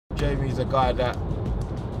Jamie's a guy that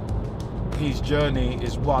his journey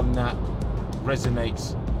is one that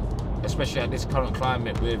resonates, especially at this current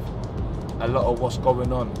climate with a lot of what's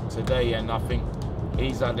going on today. And I think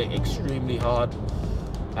he's had it extremely hard,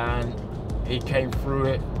 and he came through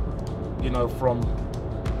it, you know, from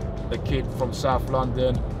the kid from South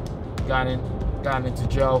London, going into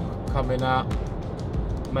jail, coming out,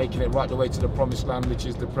 making it right the way to the promised land, which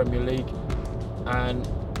is the Premier League, and,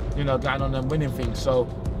 you know, going on and winning things. So,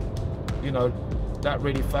 you know, that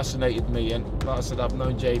really fascinated me. And like I said, I've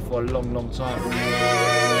known Jay for a long, long time.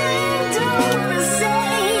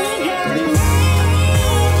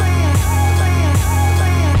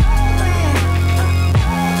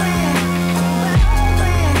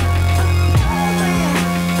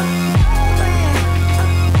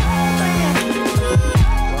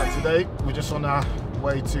 Right, today we're just on our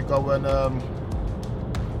way to go and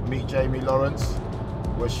meet Jamie Lawrence.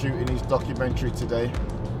 We're shooting his documentary today.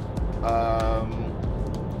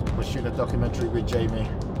 We're shooting a documentary with Jamie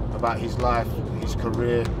about his life, his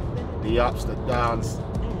career, the ups, the downs.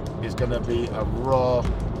 It's going to be a raw,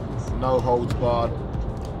 no holds barred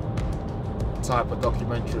type of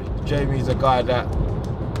documentary. Jamie's a guy that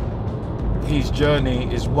his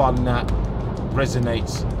journey is one that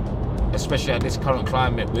resonates, especially at this current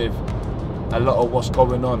climate with a lot of what's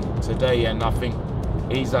going on today. And I think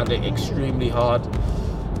he's had it extremely hard,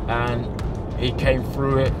 and he came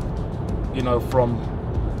through it, you know, from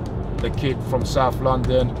the kid from South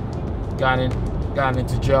London, going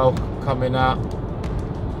into jail, coming out,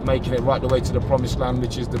 making it right the way to the promised land,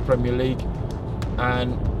 which is the Premier League,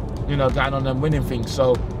 and, you know, going on and winning things.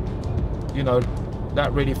 So, you know,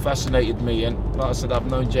 that really fascinated me. And like I said, I've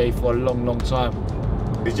known Jay for a long, long time.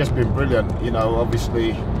 It's just been brilliant, you know.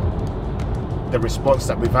 Obviously the response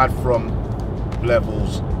that we've had from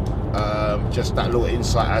Levels, just that little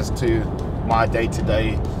insight as to my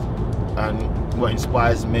day-to-day and what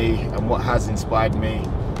inspires me and what has inspired me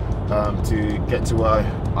to get to where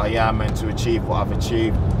I am and to achieve what I've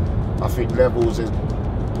achieved. I think Levels is,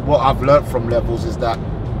 what I've learned from Levels is that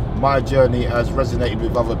my journey has resonated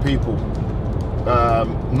with other people,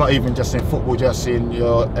 not even just in football, just in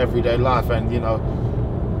your everyday life. And, you know,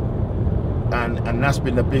 and that's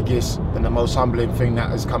been the biggest and the most humbling thing that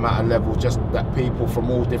has come out of Level, just that people from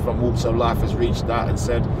all different walks of life has reached out and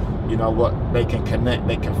said, you know what, they can connect,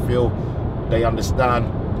 they can feel, they understand,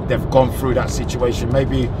 they've gone through that situation,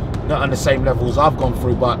 maybe not on the same levels I've gone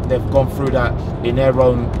through, but they've gone through that in their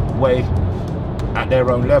own way, at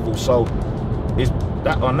their own level. So it's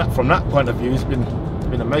that, from that point of view, it's been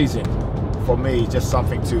amazing for me, just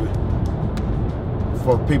something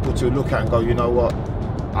for people to look at and go, you know what,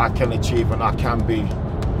 I can achieve and I can be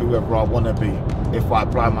whoever I want to be if I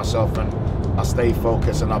apply myself and I stay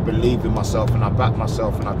focused and I believe in myself and I back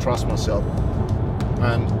myself and I trust myself.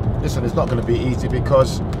 And listen, it's not going to be easy,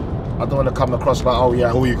 because I don't want to come across like, oh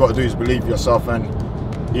yeah, all you got to do is believe yourself and,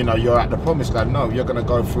 you know, you're at the promised land. No, you're going to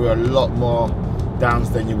go through a lot more downs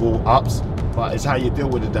than you will ups, but it's how you deal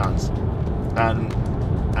with the downs and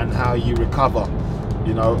how you recover.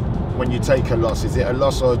 You know, when you take a loss, is it a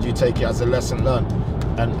loss or do you take it as a lesson learned?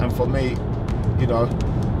 And for me, you know,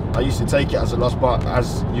 I used to take it as a loss, but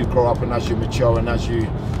as you grow up and as you mature and as you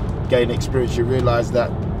gain experience, you realise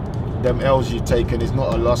that them L's you've taken is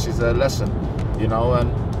not a loss, it's a lesson, you know,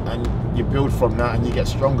 and you build from that and you get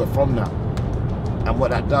stronger from that. And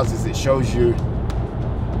what that does is it shows you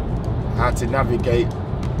how to navigate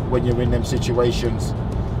when you're in them situations,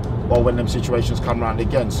 or when them situations come around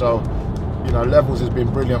again. So, you know, Levels has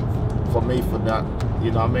been brilliant for me for that,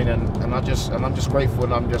 you know what I mean? And I'm just grateful,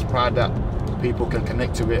 and I'm just proud that people can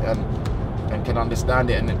connect to it and can understand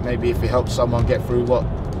it, and maybe if it helps someone get through what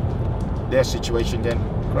their situation, then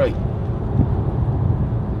great.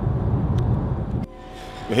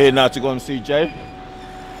 We're here now to go and see Jay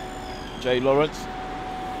Lawrence,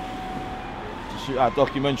 to shoot our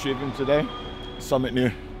documentary with him today. Something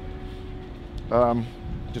new.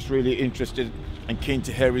 Just really interested and keen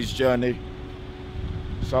to hear his journey.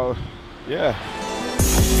 So, yeah.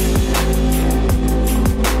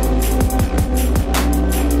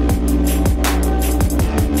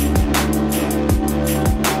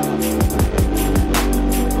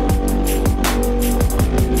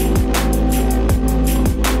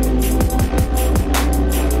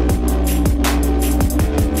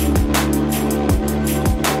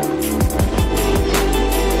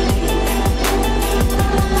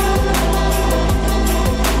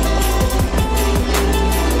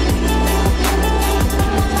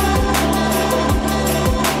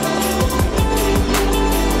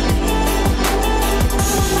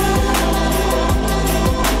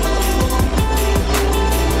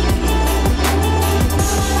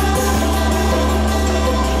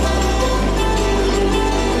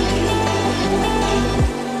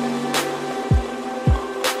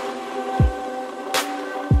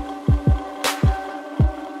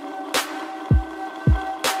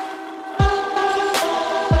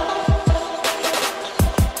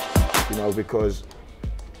 know, because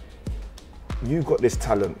you got this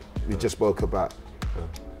talent we just spoke about.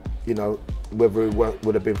 You know, whether it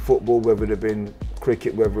would have been football, whether it would have been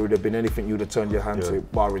cricket, whether it would have been anything you'd have turned your hand to,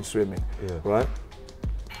 barring swimming, right?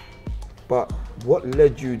 But what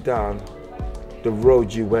led you down the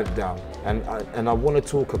road you went down? And I want to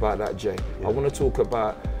talk about that, Jay. I want to talk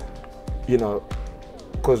about, you know,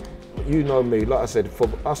 because you know me, like I said, for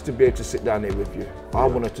us to be able to sit down here with you, I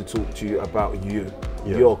wanted to talk to you about you,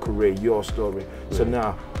 your career, your story. So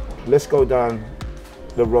now, let's go down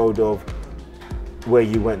the road of where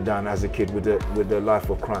you went down as a kid with the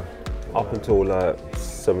life of crime. Up until like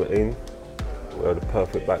 17, where the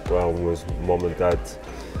perfect background was mum and dad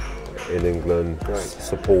in England,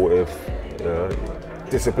 supportive.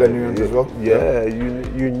 Disciplinarians as well? Yeah,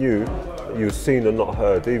 you knew, you were seen and not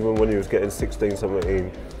heard, even when you was getting 16,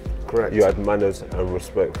 17. Correct. You had manners and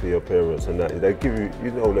respect for your parents, and that they give you,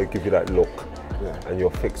 you know, they give you that look, and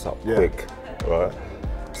you're fixed up quick, right?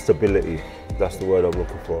 Stability, that's the word I'm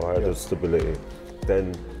looking for. I had the stability.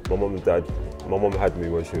 Then my mum and dad, my mum had me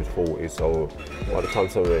when she was 40, so by the time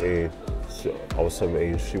 17, I was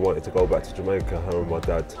 17, she wanted to go back to Jamaica, her and my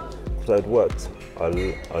dad, because I'd worked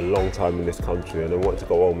a long time in this country, and they wanted to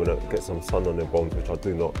go home and get some sun on their bones, which I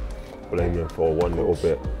do not blame them for one little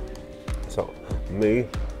bit. So me,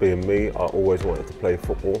 being me, I always wanted to play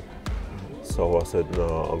football. So I said, no,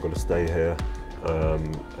 I'm going to stay here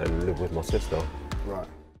and live with my sister. Right.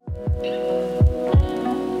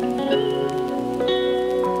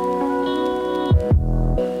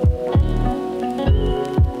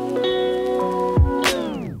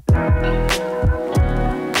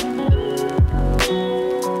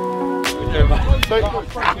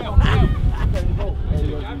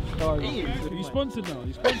 You sponsored now?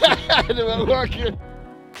 You sponsored? Working.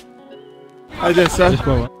 Hi there, sir.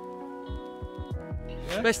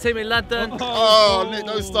 Best team in London. Oh, Nick,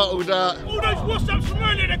 don't start all that. All those WhatsApps from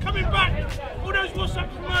earlier, they're coming back. All those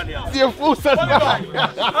WhatsApps from earlier. Yeah, full set back.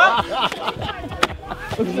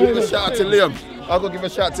 Give a shout out to Liam. I've got to give a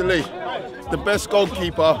shout out to Lee. The best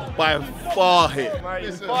goalkeeper by far here.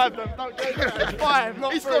 Mate, 5 them, don't go there. 5,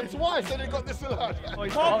 not 3. He scored twice and he got this allowed.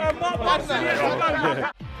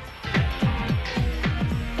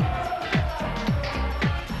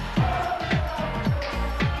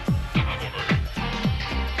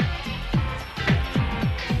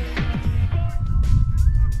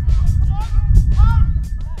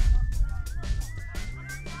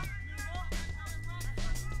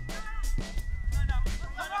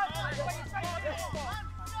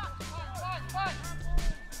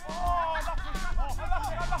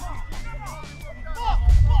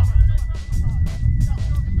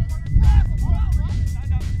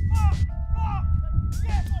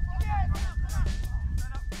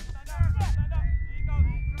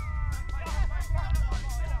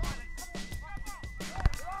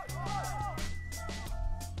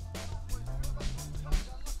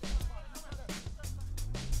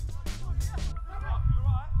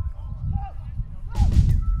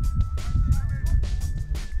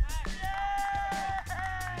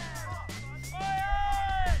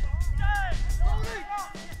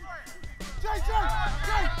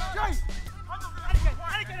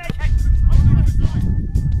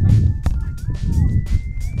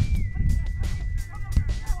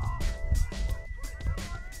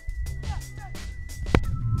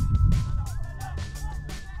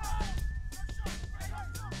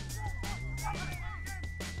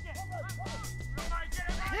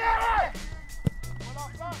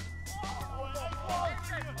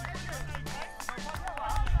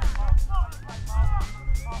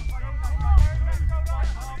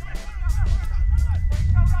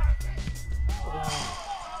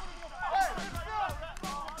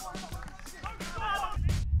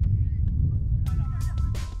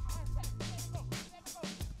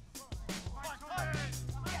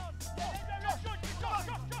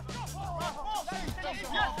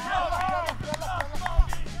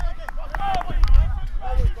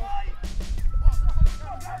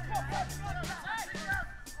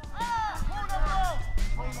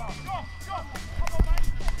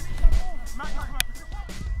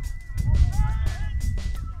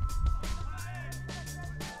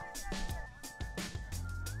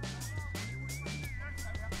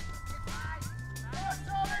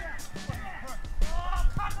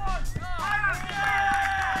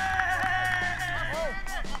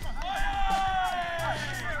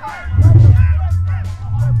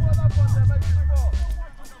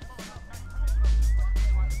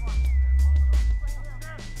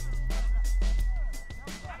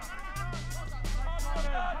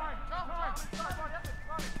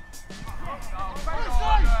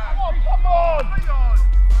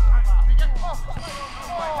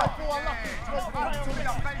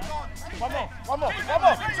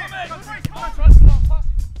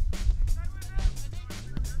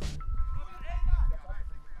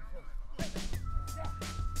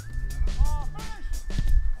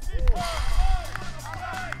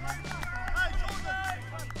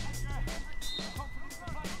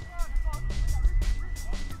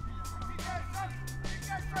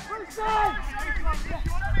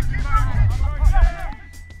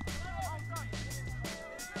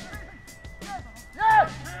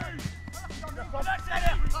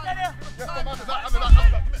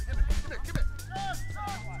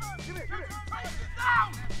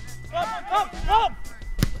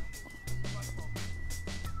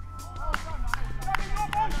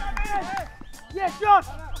 Yes, Josh!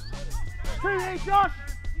 2 here, Josh!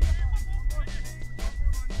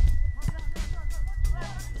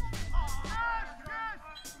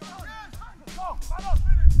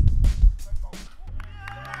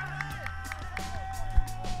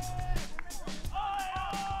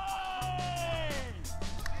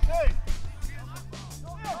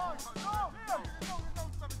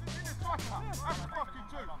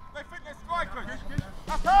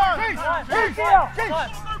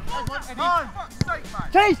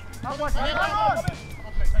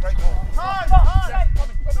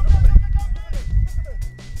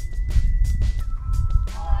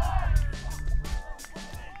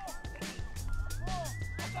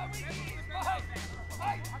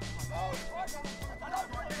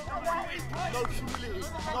 No humility,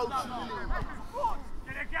 no humility.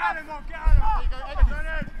 Get him, get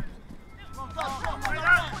him!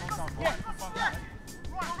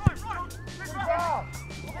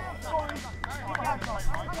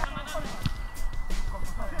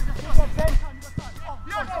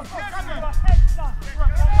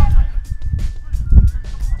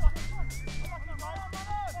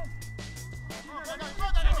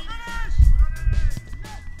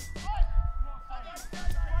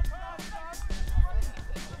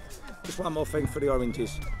 Just one more thing for the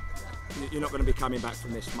Oranges. You're not going to be coming back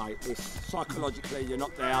from this, mate. It's psychologically, you're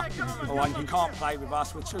not there. Or you can't play with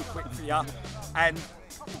us. We're too quick for you. And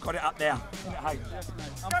you've got it up there. Hey.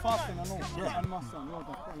 I'm fasting, I know. Yeah. I'm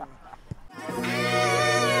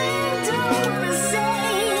fasting.